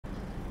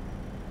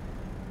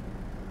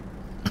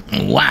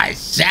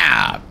What's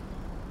up?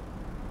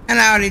 And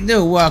howdy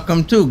do.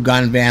 Welcome to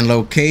Gun Van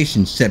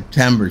Location,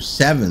 September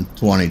 7th,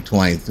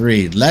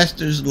 2023.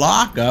 Lester's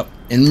lockup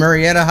in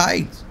Murrieta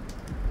Heights.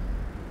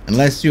 And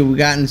let's see what we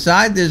got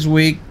inside this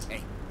week.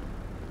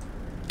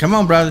 Come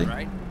on,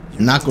 brother.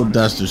 Knuckle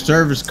duster,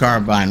 service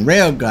carbine,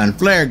 railgun,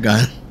 flare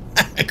gun,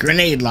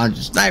 grenade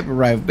launcher, sniper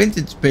rifle,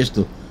 vintage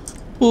pistol,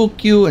 pool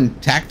cue,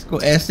 and tactical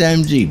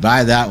SMG.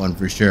 Buy that one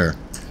for sure.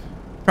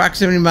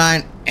 Proximity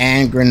mine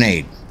and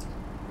grenade.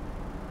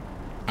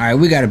 Alright,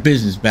 we got a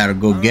business battle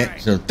to go get.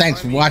 So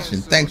thanks for watching.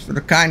 Thanks for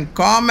the kind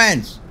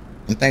comments.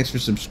 And thanks for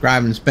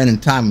subscribing and spending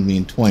time with me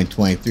in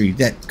 2023.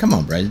 Come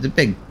on, brother.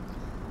 The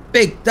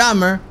big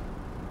dumber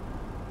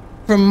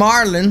from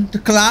Marlin to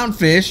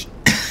Clownfish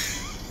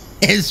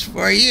is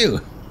for you.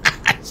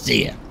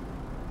 See ya.